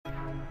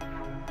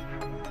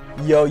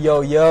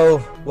Yo,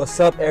 what's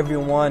up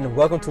everyone?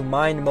 Welcome to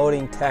Mind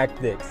Molding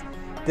Tactics.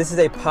 This is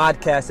a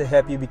podcast to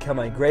help you become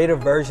a greater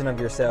version of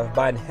yourself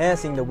by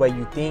enhancing the way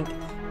you think,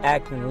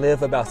 act, and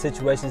live about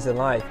situations in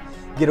life.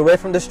 Get away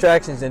from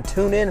distractions and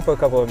tune in for a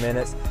couple of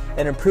minutes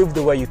and improve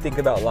the way you think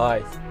about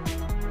life.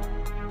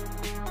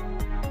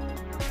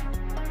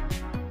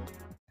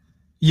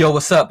 Yo,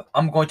 what's up?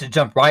 I'm going to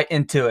jump right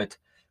into it.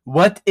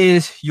 What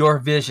is your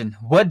vision?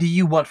 What do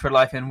you want for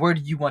life and where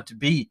do you want to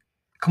be?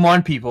 Come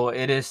on, people.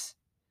 It is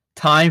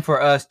time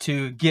for us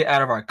to get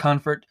out of our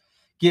comfort,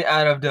 get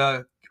out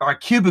of our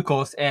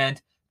cubicles,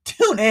 and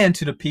tune in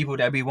to the people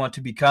that we want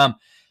to become.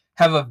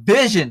 Have a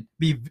vision,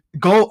 be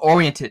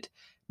goal-oriented,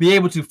 be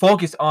able to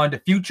focus on the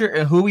future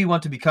and who we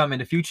want to become in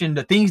the future and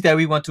the things that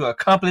we want to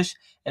accomplish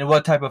and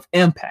what type of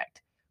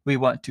impact we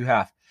want to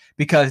have.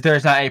 Because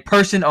there's not a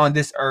person on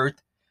this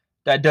earth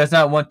that does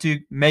not want to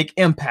make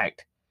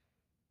impact.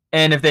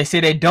 And if they say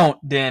they don't,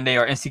 then they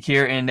are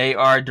insecure and they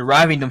are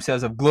deriving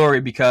themselves of glory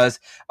because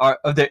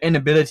of their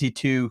inability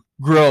to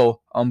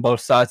grow on both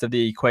sides of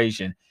the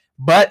equation.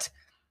 But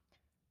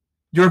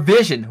your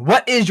vision,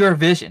 what is your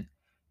vision?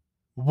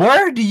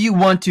 Where do you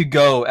want to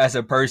go as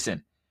a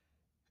person?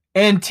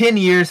 In 10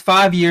 years,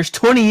 5 years,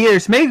 20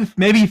 years,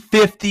 maybe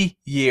 50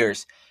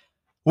 years.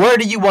 Where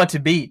do you want to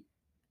be?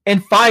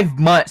 In 5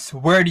 months,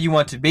 where do you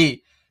want to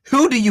be?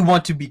 Who do you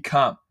want to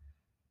become?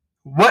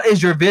 What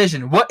is your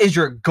vision? What is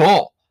your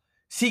goal?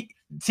 See,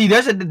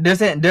 there's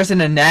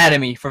an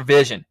anatomy for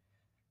vision.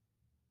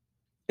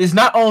 It's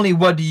not only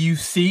what do you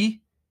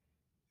see,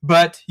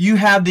 but you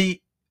have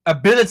the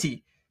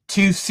ability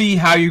to see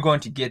how you're going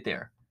to get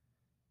there.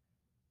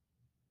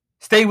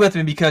 Stay with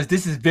me because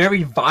this is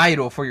very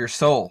vital for your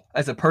soul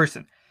as a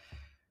person.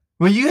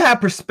 When you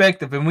have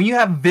perspective and when you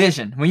have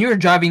vision, when you're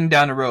driving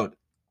down the road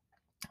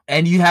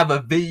and you have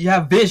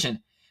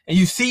vision and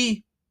you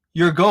see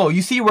your goal,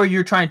 you see where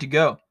you're trying to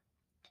go.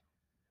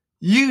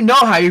 You know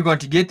how you're going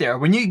to get there.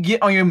 When you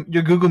get on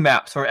your Google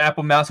Maps or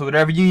Apple Maps or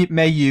whatever you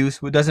may use,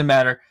 it doesn't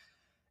matter,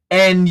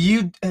 and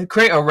you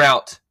create a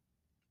route,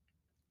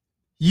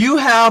 you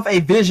have a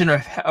vision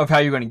of how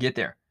you're going to get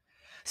there.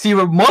 See,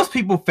 where most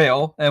people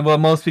fail and where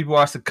most people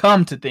are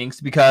succumb to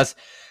things because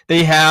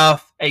they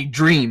have a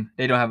dream.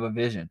 They don't have a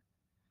vision.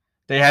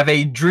 They have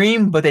a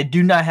dream, but they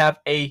do not have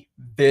a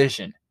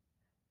vision.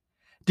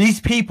 These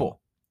people,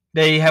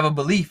 they have a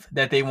belief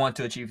that they want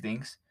to achieve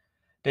things.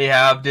 They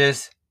have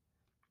this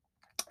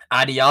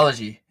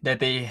ideology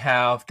that they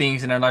have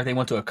things in their life they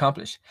want to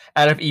accomplish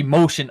out of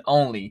emotion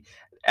only,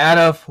 out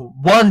of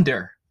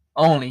wonder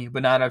only,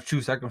 but not out of true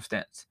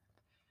circumstance.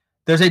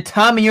 There's a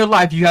time in your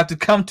life you have to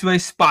come to a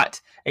spot,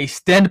 a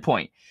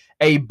standpoint,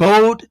 a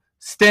bold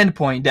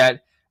standpoint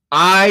that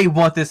I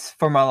want this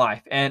for my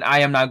life and I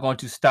am not going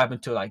to stop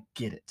until I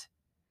get it.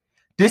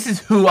 This is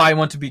who I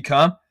want to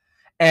become,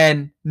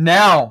 and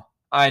now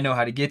I know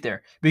how to get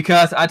there.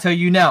 Because I tell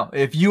you now,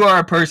 if you are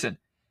a person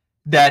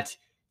that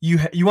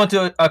you want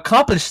to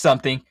accomplish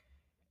something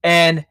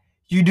and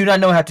you do not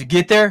know how to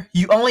get there,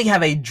 you only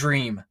have a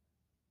dream.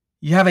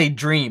 You have a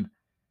dream.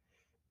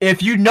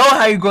 If you know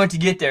how you're going to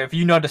get there, if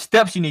you know the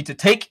steps you need to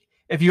take,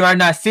 if you are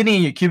not sitting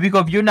in your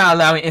cubicle, if you're not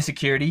allowing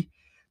insecurity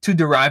to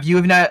derive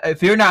you,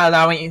 if you're not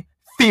allowing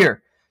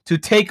fear to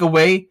take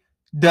away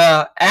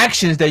the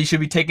actions that you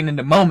should be taking in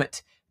the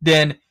moment,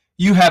 then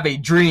you have a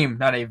dream,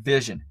 not a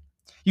vision.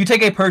 You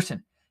take a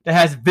person that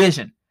has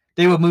vision,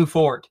 they will move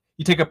forward.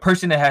 You take a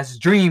person that has a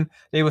dream,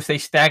 they will stay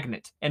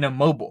stagnant and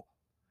immobile.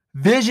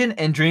 Vision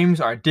and dreams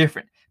are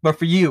different. But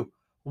for you,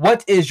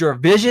 what is your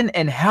vision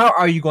and how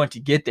are you going to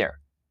get there?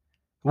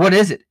 What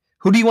is it?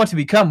 Who do you want to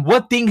become?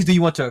 What things do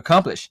you want to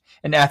accomplish?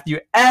 And after you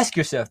ask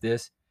yourself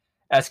this,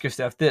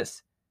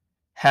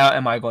 how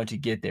am I going to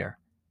get there?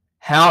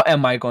 How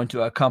am I going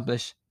to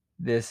accomplish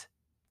this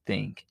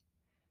thing?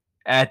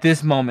 At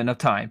this moment of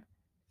time,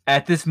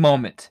 at this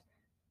moment,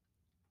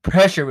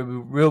 pressure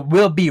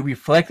will be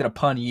reflected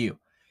upon you.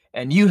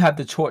 And you have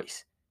the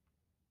choice.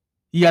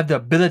 You have the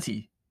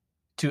ability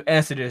to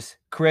answer this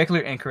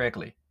correctly or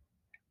incorrectly.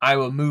 I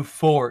will move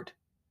forward,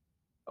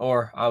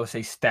 or I would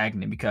say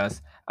stagnant,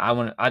 because I'm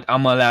gonna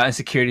allow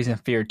insecurities and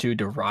fear to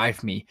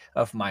derive me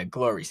of my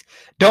glories.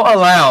 Don't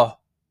allow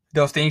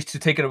those things to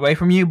take it away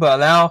from you, but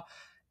allow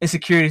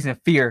insecurities and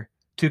fear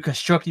to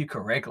construct you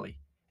correctly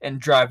and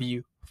drive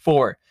you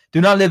forward.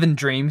 Do not live in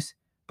dreams,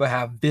 but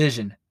have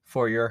vision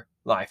for your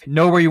life.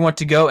 Know where you want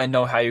to go and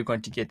know how you're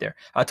going to get there.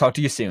 I'll talk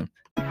to you soon.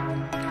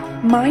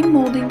 Mind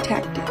Molding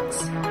Tactics,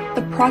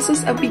 the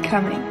process of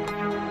becoming.